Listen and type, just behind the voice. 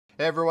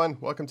Hey everyone,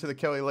 welcome to the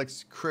Kelly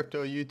Likes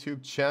Crypto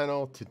YouTube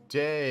channel.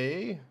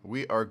 Today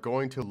we are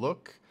going to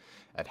look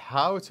at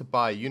how to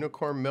buy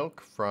unicorn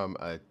milk from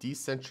a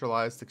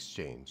decentralized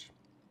exchange.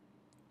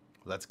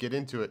 Let's get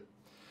into it.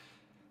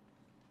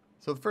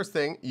 So the first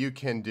thing you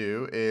can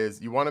do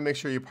is you want to make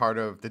sure you're part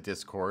of the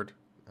Discord.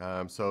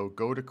 So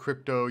go to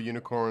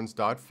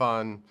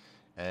cryptounicorns.fun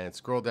and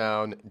scroll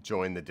down,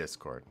 join the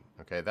Discord.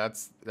 Okay,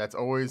 that's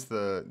always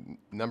the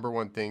number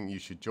one thing. You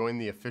should join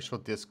the official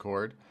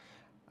Discord.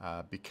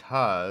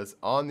 Because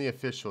on the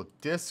official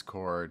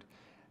Discord,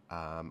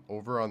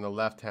 over on the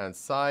left-hand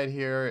side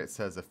here, it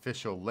says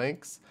official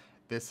links.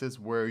 This is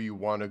where you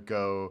want to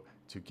go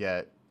to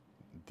get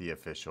the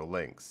official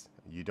links.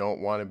 You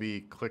don't want to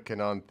be clicking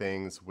on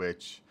things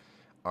which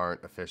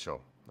aren't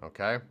official,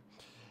 okay?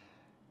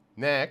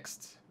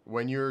 Next,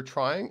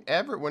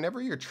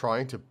 whenever you're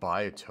trying to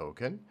buy a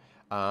token,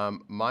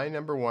 my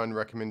number one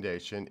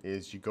recommendation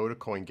is you go to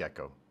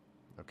CoinGecko,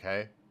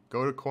 okay?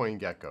 Go to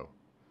CoinGecko.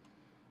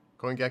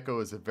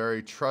 CoinGecko is a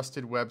very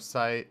trusted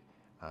website.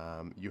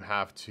 You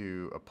have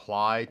to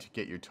apply to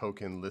get your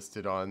token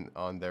listed on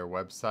their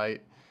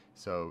website.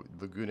 So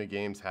Laguna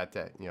Games had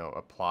to,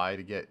 apply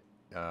to get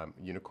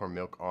Unicorn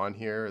Milk on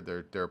here.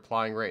 They're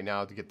applying right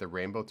now to get the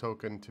Rainbow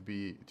token to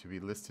be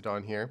listed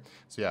on here.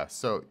 So yeah,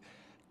 so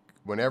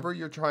whenever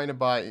you're trying to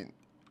buy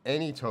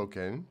any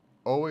token,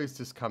 always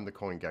just come to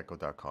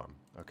CoinGecko.com.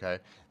 Okay.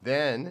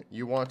 Then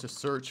you want to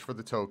search for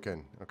the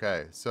token.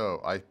 Okay.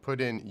 So I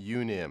put in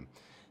UNIM.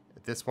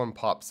 This one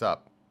pops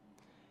up.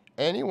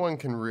 Anyone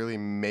can really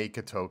make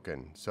a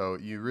token, so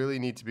you really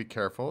need to be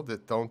careful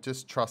that don't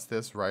just trust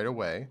this right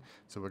away.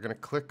 So we're going to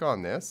click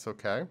on this,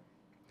 okay?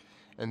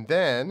 And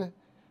then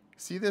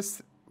see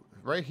this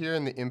right here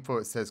in the info,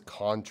 it says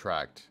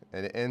contract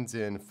and it ends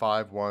in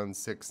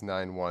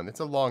 51691. It's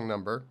a long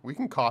number. We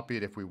can copy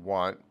it if we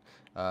want.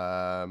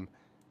 You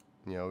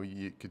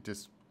could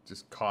just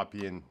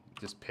copy and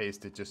just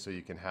paste it just so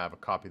you can have a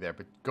copy there.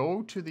 But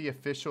go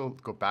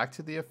back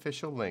to the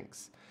official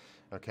links.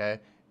 Okay,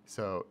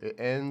 so it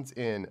ends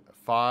in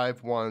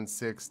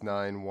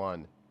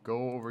 51691.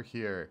 Go over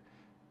here.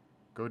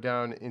 Go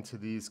down into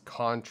these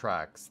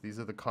contracts. These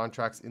are the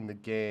contracts in the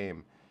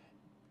game.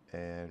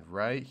 And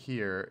right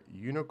here,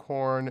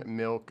 Unicorn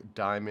Milk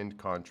Diamond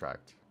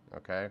contract.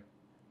 Okay,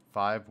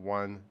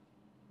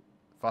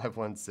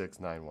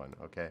 51691.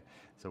 Okay,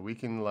 so we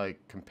can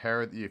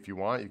compare, if you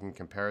want, you can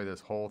compare this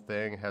whole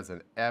thing. It has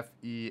an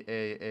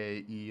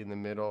FEAAE in the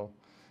middle.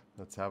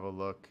 Let's have a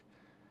look.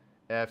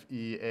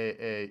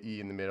 FEAAE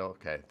in the middle.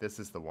 Okay, this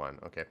is the one.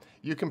 Okay,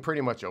 you can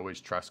pretty much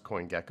always trust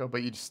CoinGecko,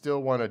 but you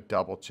still want to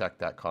double check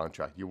that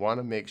contract. You want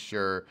to make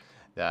sure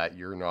that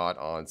you're not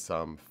on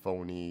some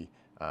phony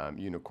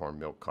unicorn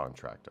milk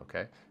contract.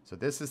 Okay, so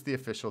this is the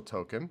official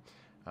token.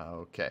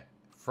 Okay,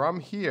 from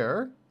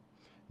here,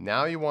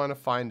 now you want to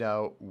find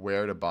out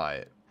where to buy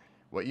it.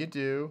 What you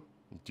do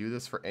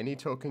this for any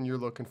token you're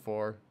looking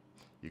for.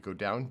 You go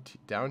down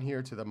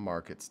here to the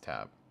markets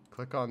tab.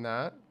 Click on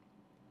that.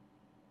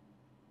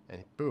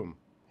 And boom,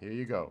 here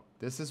you go.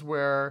 This is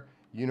where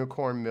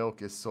unicorn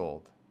milk is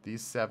sold.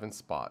 These 7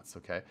 spots,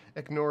 okay?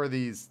 Ignore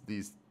these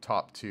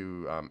top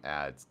 2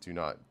 ads. Do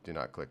not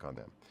click on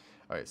them.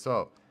 All right,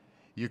 so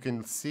you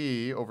can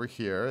see over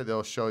here,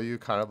 they'll show you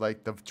kind of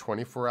like the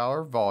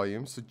 24-hour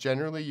volume. So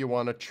generally you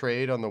want to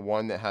trade on the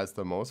one that has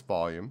the most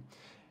volume.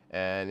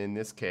 And in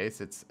this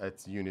case, it's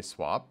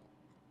Uniswap.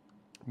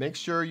 Make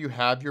sure you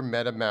have your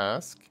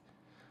MetaMask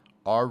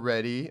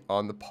already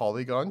on the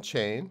Polygon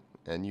chain.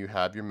 And you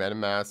have your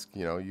MetaMask,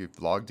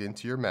 you've logged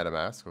into your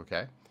MetaMask,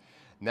 okay?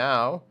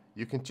 Now,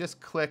 you can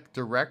just click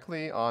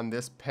directly on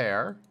this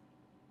pair.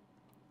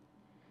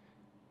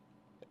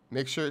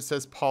 Make sure it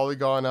says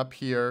Polygon up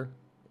here.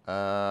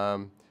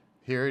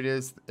 Here it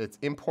is. It's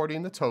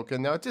importing the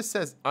token. Now, it just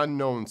says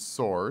unknown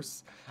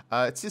source.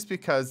 It's just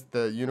because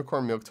the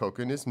Unicorn Milk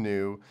token is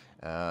new.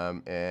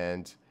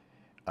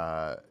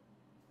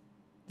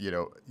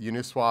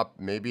 Uniswap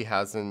maybe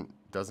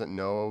doesn't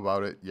know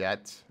about it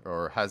yet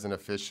or hasn't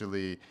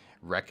officially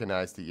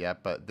recognized it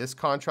yet, but this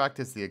contract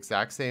is the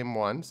exact same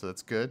one, so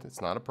that's good. It's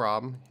not a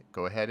problem.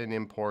 Go ahead and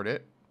import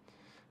it.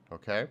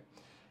 Okay.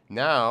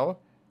 Now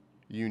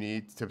you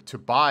need to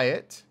buy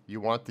it.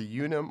 You want the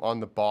UNIM on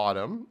the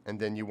bottom, and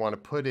then you want to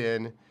put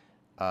in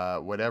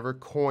whatever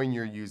coin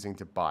you're using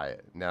to buy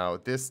it. Now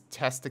this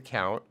test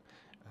account,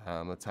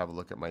 let's have a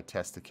look at my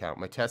test account.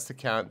 My test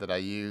account that I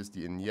used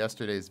in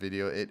yesterday's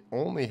video, it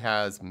only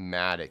has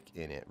Matic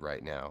in it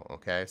right now,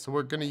 okay? So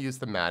we're going to use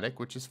the Matic,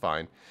 which is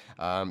fine.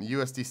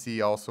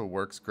 USDC also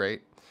works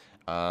great.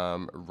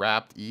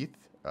 Wrapped ETH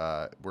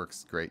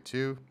works great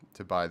too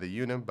to buy the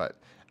UNIM,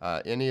 but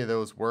any of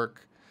those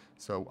work.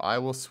 So I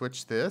will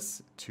switch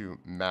this to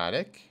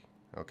Matic,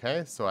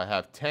 okay? So I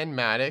have 10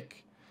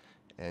 Matic,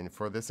 and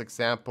for this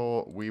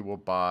example, we will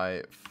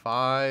buy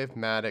 5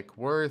 Matic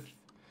worth.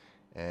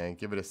 And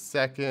give it a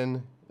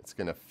second. It's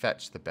going to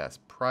fetch the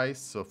best price.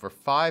 So for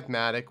 5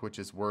 Matic, which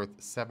is worth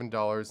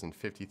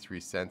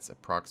 $7.53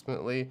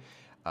 approximately,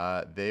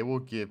 they will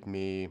give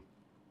me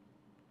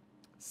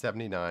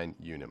 79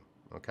 UNIM.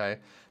 Okay,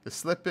 the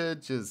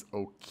slippage is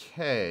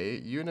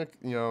okay.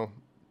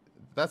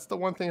 That's the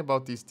one thing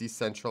about these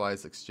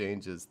decentralized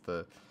exchanges.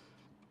 The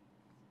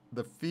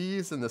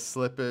fees and the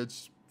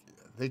slippage,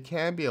 they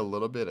can be a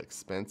little bit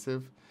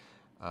expensive.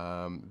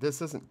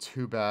 This isn't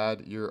too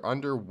bad. You're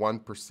under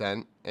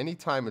 1%.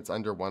 Anytime it's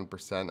under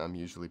 1%, I'm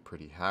usually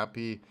pretty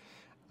happy.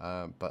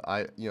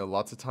 But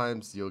lots of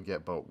times you'll get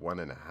about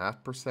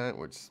 1.5%,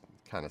 which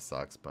kind of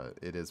sucks, but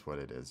it is what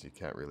it is. You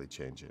can't really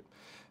change it.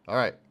 All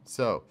right,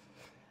 so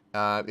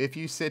if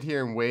you sit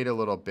here and wait a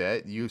little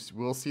bit, you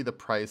will see the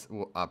price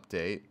will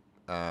update.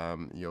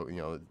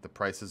 The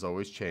price is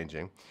always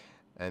changing.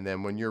 And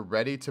then when you're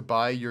ready to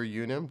buy your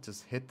UNIM,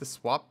 just hit the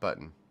swap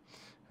button.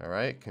 All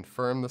right,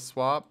 confirm the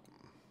swap.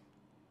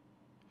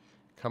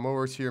 Come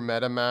over to your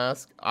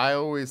MetaMask. I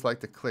always like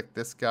to click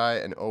this guy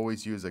and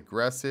always use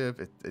aggressive.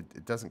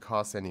 It doesn't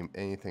cost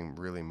anything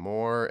really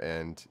more,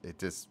 and it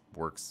just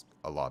works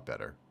a lot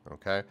better,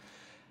 okay?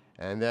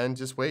 And then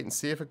just wait and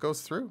see if it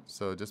goes through.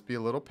 So just be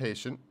a little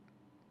patient.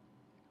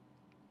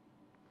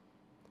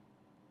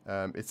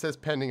 It says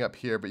pending up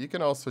here, but you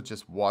can also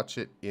just watch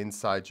it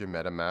inside your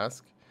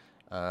MetaMask.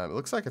 It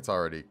looks like it's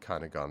already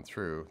kind of gone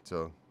through.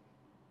 So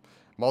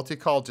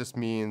multi-call just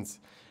means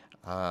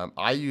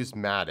I use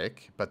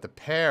Matic, but the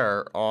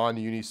pair on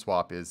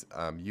Uniswap is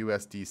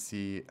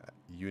USDC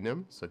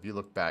UNIM. So if you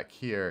look back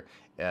here,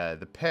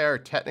 the pair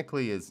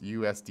technically is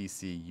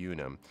USDC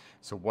UNIM.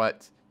 So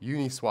what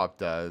Uniswap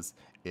does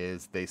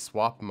is they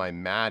swap my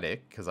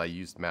Matic, because I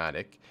used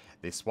Matic,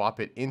 they swap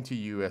it into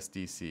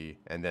USDC,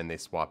 and then they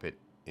swap it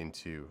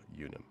into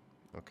UNIM.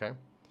 Okay?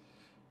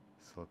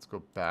 So let's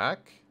go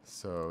back.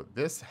 So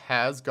this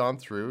has gone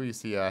through. You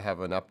see I have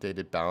an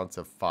updated balance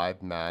of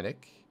 5 Matic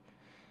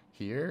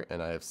here,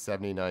 and I have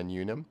 79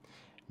 UNIM.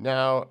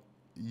 Now,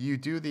 you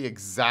do the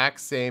exact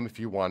same if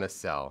you want to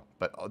sell,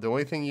 but the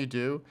only thing you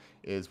do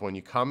is when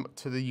you come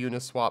to the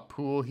Uniswap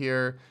pool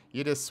here,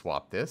 you just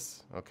swap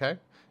this, okay?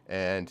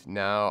 And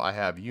now I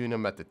have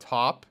UNIM at the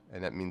top,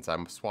 and that means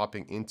I'm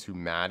swapping into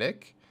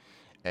Matic.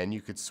 And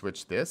you could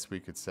switch this. We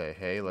could say,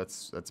 hey,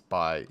 let's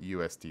buy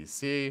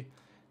USDC.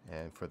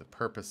 And for the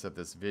purpose of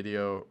this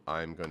video,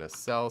 I'm going to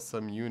sell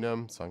some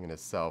UNIM. So I'm going to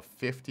sell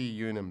 50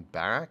 UNIM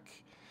back.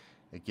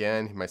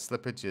 Again, my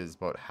slippage is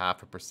about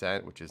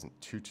 0.5%, which isn't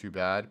too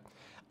bad.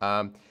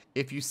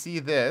 If you see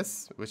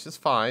this, which is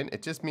fine,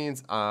 it just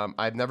means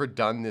I've never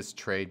done this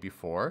trade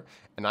before,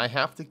 and I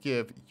have to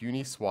give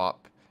Uniswap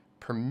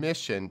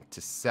permission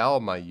to sell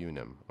my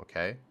UNIM.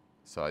 Okay,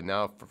 so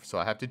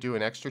I have to do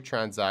an extra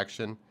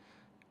transaction.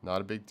 Not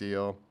a big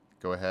deal.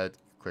 Go ahead,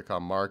 click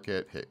on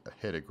market,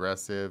 hit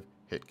aggressive,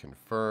 hit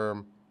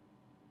confirm.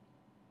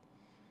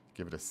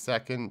 Give it a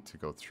second to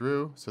go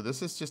through. So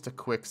this is just a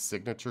quick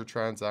signature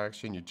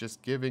transaction. You're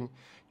just giving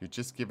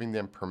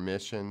them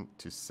permission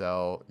to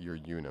sell your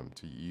UNIM,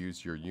 to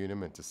use your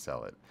UNIM and to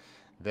sell it.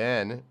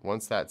 Then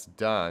once that's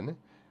done,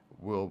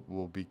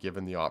 we'll be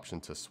given the option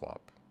to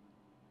swap.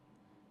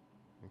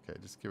 Okay,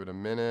 just give it a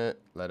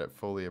minute, let it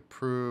fully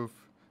approve.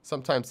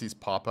 Sometimes these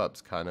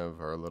pop-ups kind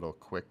of are a little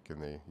quick,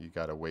 and you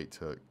gotta wait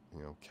till it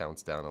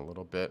counts down a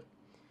little bit.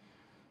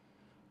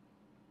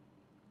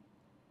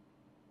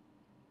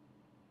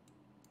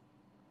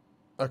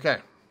 Okay,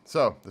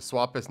 so the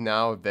swap is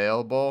now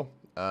available.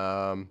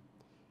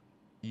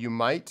 You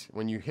might,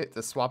 when you hit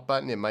the swap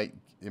button, it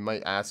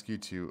might ask you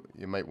to,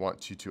 it might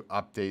want you to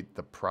update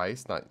the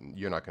price.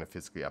 You're not going to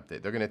physically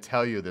update. They're going to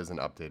tell you there's an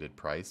updated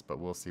price, but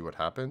we'll see what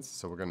happens.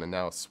 So we're going to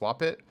now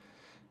swap it.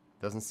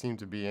 Doesn't seem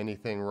to be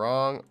anything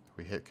wrong.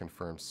 We hit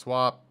confirm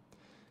swap.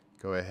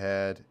 Go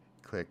ahead,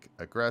 click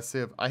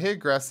aggressive. I hit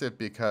aggressive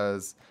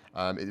because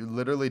it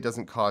literally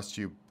doesn't cost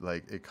you,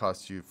 it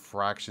costs you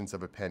fractions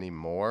of a penny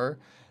more,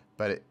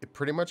 but it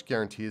pretty much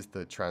guarantees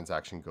the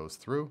transaction goes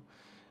through.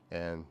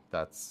 And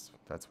that's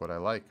what I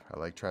like. I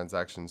like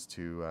transactions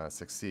to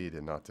succeed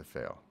and not to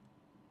fail.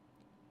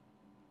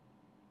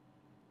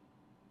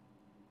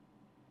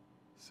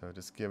 So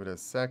just give it a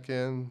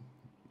second.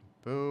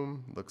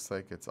 Boom. Looks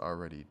like it's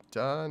already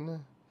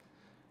done.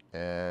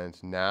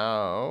 And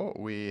now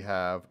we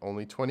have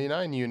only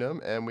 29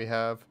 UNIM, and we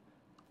have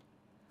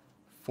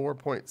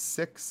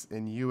 4.6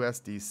 in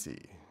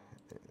USDC.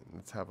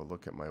 Let's have a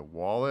look at my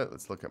wallet.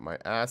 Let's look at my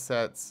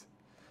assets.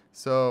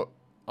 So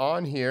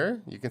on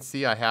here, you can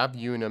see I have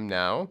UNIM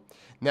now.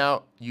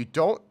 Now, you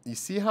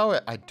see how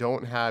I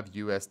don't have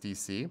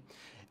USDC?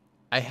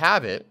 I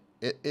have it.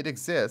 It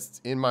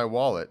exists in my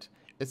wallet.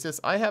 It's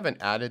just I haven't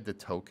added the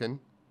token.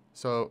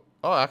 So,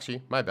 oh,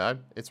 actually, my bad.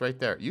 It's right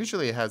there.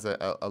 Usually it has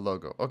a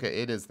logo.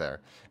 Okay, it is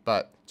there.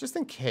 But just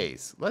in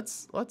case,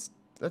 let's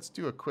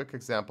do a quick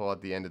example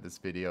at the end of this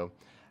video.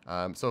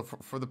 So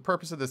for the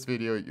purpose of this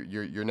video,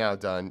 you're now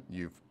done.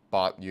 You've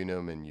bought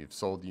UNIM and you've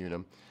sold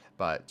UNIM.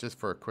 But just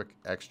for a quick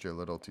extra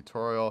little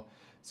tutorial,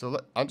 so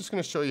I'm just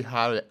going to show you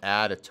how to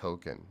add a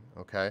token.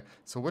 Okay,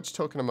 so which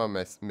token am I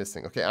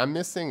missing? Okay, I'm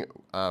missing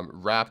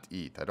wrapped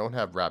ETH. I don't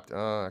have wrapped.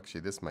 Oh,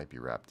 actually, this might be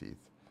wrapped ETH.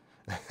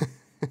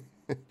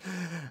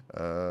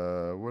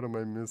 What am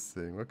I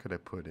missing? What could I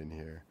put in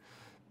here?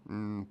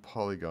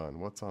 Polygon.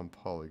 What's on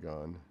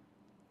Polygon?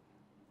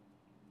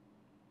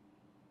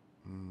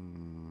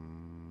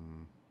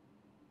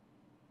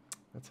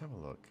 Let's have a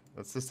look.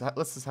 Let's just have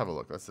a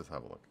look. Let's just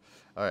have a look.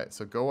 All right,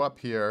 so go up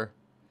here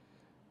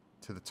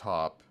to the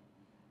top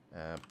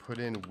and put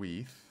in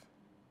Weath.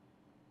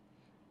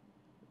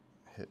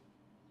 Hit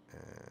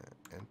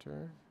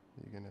enter.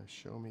 You're gonna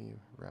show me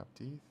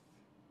wrapped ETH.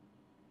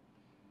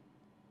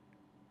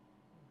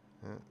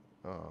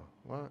 Oh,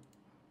 what?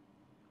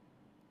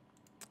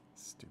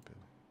 Stupid.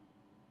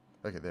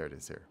 Okay, there it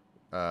is here.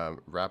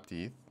 Wrapped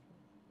ETH.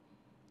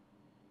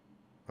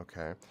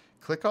 Okay.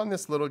 Click on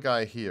this little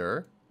guy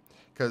here,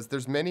 because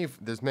there's many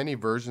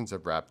versions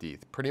of wrapped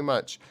ETH. Pretty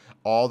much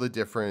all the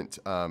different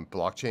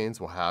blockchains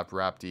will have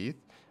wrapped ETH.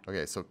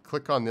 Okay, so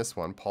click on this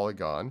one,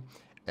 Polygon,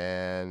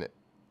 and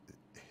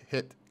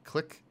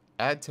click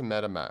Add to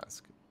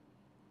MetaMask.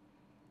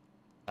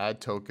 Add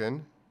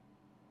token.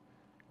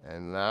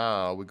 And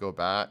now we go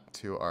back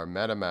to our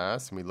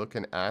MetaMask and we look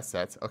in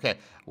assets. Okay,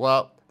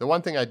 well, the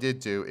one thing I did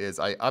do is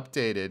I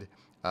updated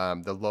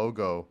the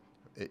logo.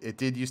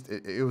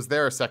 It was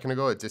there a second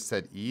ago. It just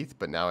said ETH,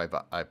 but now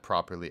I've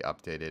properly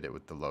updated it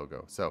with the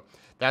logo. So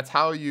that's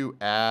how you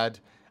add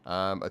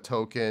a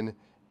token.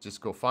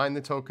 Just go find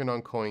the token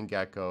on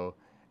CoinGecko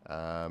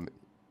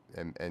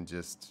and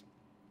just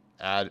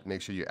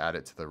make sure you add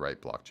it to the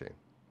right blockchain.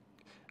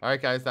 All right,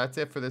 guys, that's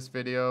it for this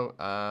video.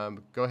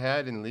 Go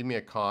ahead and leave me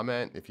a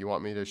comment. If you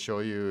want me to show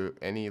you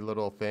any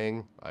little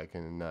thing, I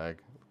can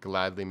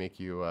gladly make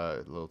you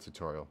a little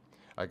tutorial.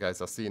 All right, guys,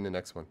 I'll see you in the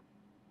next one.